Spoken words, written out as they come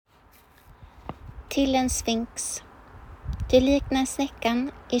Till en sfinx. Du liknar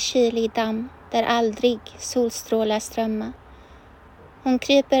snäckan i kylig damm där aldrig solstrålar strömma. Hon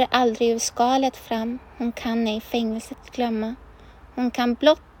kryper aldrig ur skalet fram, hon kan ej fängelset glömma. Hon kan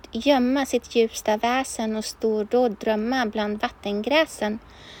blott gömma sitt djupsta väsen och stordåd drömma bland vattengräsen,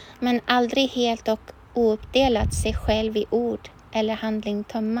 men aldrig helt och ouppdelat sig själv i ord eller handling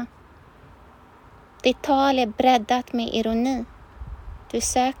tömma. Ditt tal är breddat med ironi. Du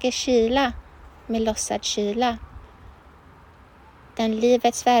söker kyla med låtsad kyla. Den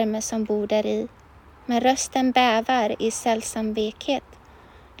livets värme som bor där i. Men rösten bävar i sällsam vekhet.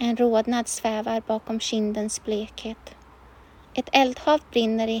 En rodnad svävar bakom kindens blekhet. Ett eldhav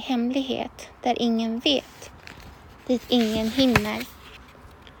brinner i hemlighet där ingen vet, dit ingen hinner.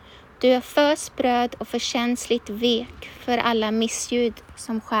 Du är för spröd och för känsligt vek för alla missljud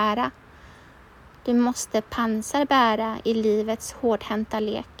som skära. Du måste pansar bära i livets hårdhänta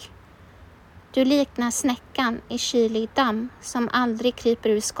lek. Du liknar snäckan i kylig damm som aldrig kryper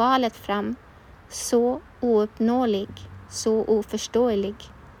ur skalet fram. Så ouppnåelig, så oförståelig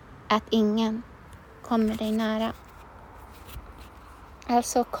att ingen kommer dig nära.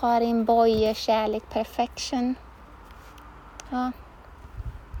 Alltså Karin, boye, kärlek, perfection. Ja,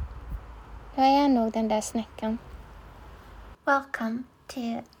 jag är nog den där snäckan. Welcome to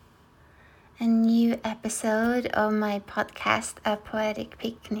a new episode of my podcast, A Poetic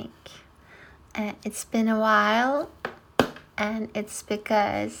Picnic. It's been a while, and it's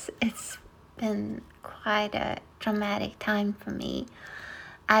because it's been quite a dramatic time for me.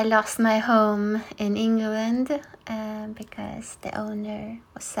 I lost my home in England because the owner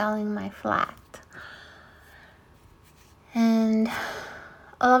was selling my flat. And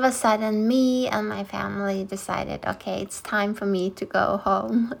all of a sudden, me and my family decided, okay, it's time for me to go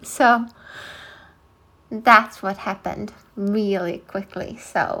home. So that's what happened really quickly.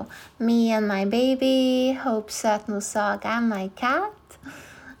 So me and my baby, Hope Sötnosaga, my cat,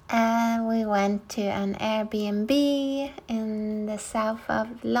 we went to an Airbnb in the south of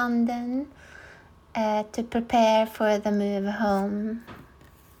London to prepare for the move home.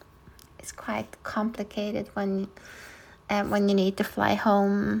 It's quite complicated when you need to fly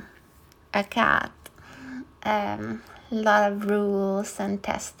home a cat. A lot of rules and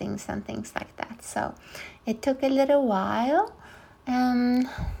testings and things like that. So it took a little while. Then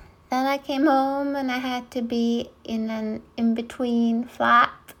I came home and I had to be in an in-between flat.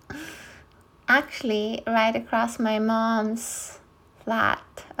 Actually, right across my mom's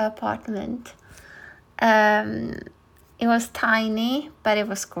flat apartment. It was tiny, but it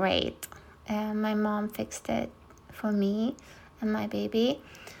was great. My mom fixed it for me and my baby.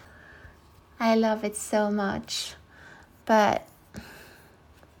 I love it so much. But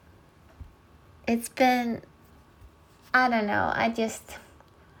it's been, I don't know,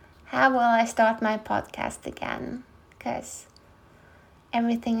 how will I start my podcast again? Because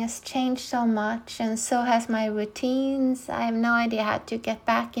everything has changed so much, and so has my routines. I have no idea how to get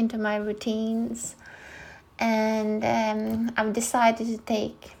back into my routines. And I've decided to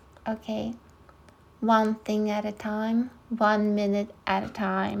take, one thing at a time, 1 minute at a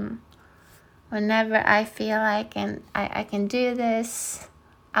time. Whenever I feel I can do this,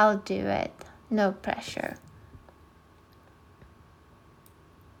 I'll do it. No pressure.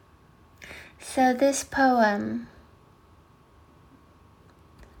 So this poem,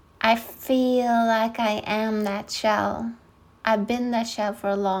 I feel like I am that shell. I've been that shell for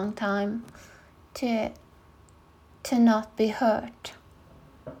a long time to not be hurt.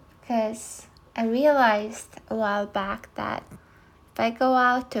 Because I realized a while back that if I go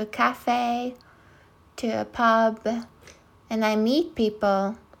out to a cafe, to a pub, and I meet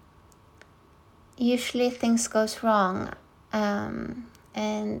people, usually things goes wrong.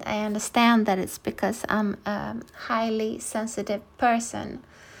 And I understand that it's because I'm a highly sensitive person.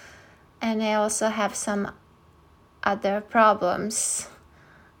 And I also have some other problems.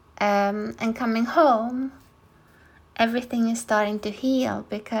 And coming home, everything is starting to heal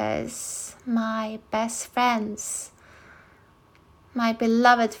because my best friends, my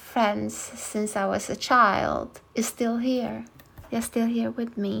beloved friends since I was a child, is still here. They're still here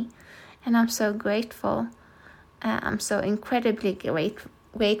with me. And I'm so grateful. I'm so incredibly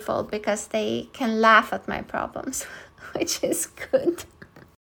grateful because they can laugh at my problems, which is good.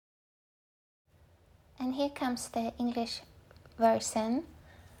 And here comes the English version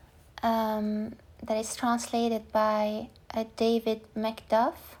that is translated by David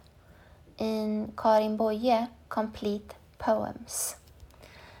Macduff in Karin Boye, Complete Poems.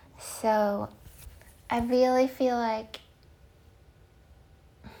 So I really feel like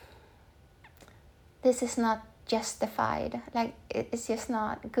this is not justified. Like it's just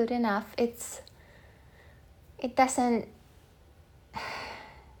not good enough. It's it doesn't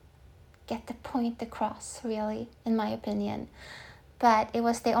get the point across, really, in my opinion. But it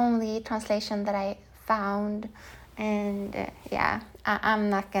was the only translation that I found, and I'm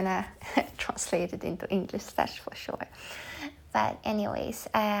not gonna translate it into English, that's for sure. But anyways,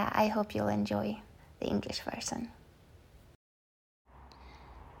 I hope you'll enjoy the English version.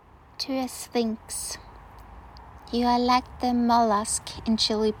 To a sfinx. You are like the mollusk in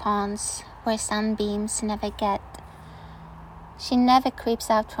chilly ponds where sunbeams never get. She never creeps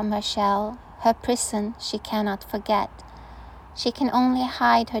out from her shell, her prison she cannot forget. She can only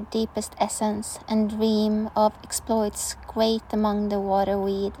hide her deepest essence and dream of exploits great among the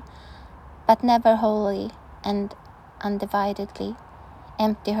waterweed, but never wholly and undividedly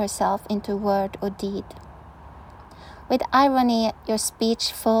empty herself into word or deed. With irony your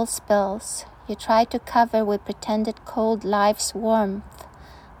speech full spills, you try to cover with pretended cold life's warmth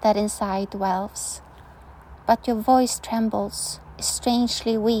that inside dwells. But your voice trembles, is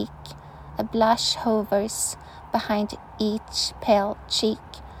strangely weak, a blush hovers behind each pale cheek,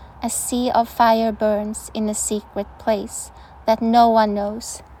 a sea of fire burns in a secret place that no one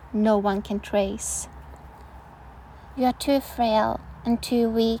knows, no one can trace. You are too frail and too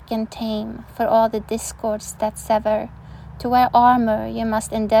weak and tame for all the discords that sever. To wear armor you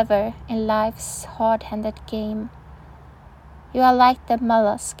must endeavor in life's hard-handed game. You are like the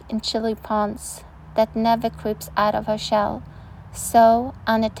mollusk in chilly ponds that never creeps out of her shell, so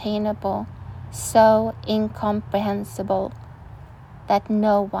unattainable, so incomprehensible, that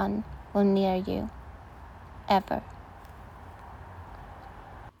no one will near you, ever.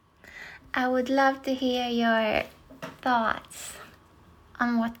 I would love to hear your thoughts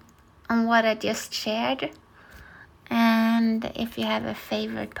on what I just shared. And if you have a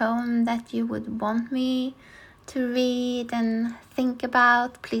favorite poem that you would want me to read and think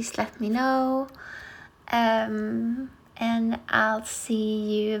about, please let me know. And I'll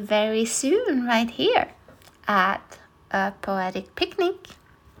see you very soon right here at a poetic picnic.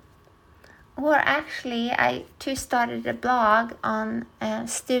 Or actually, I too started a blog on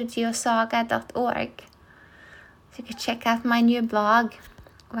studiosaga.org. So you can check out my new blog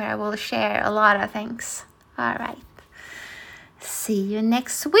where I will share a lot of things. All right. See you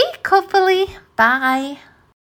next week, hopefully. Bye.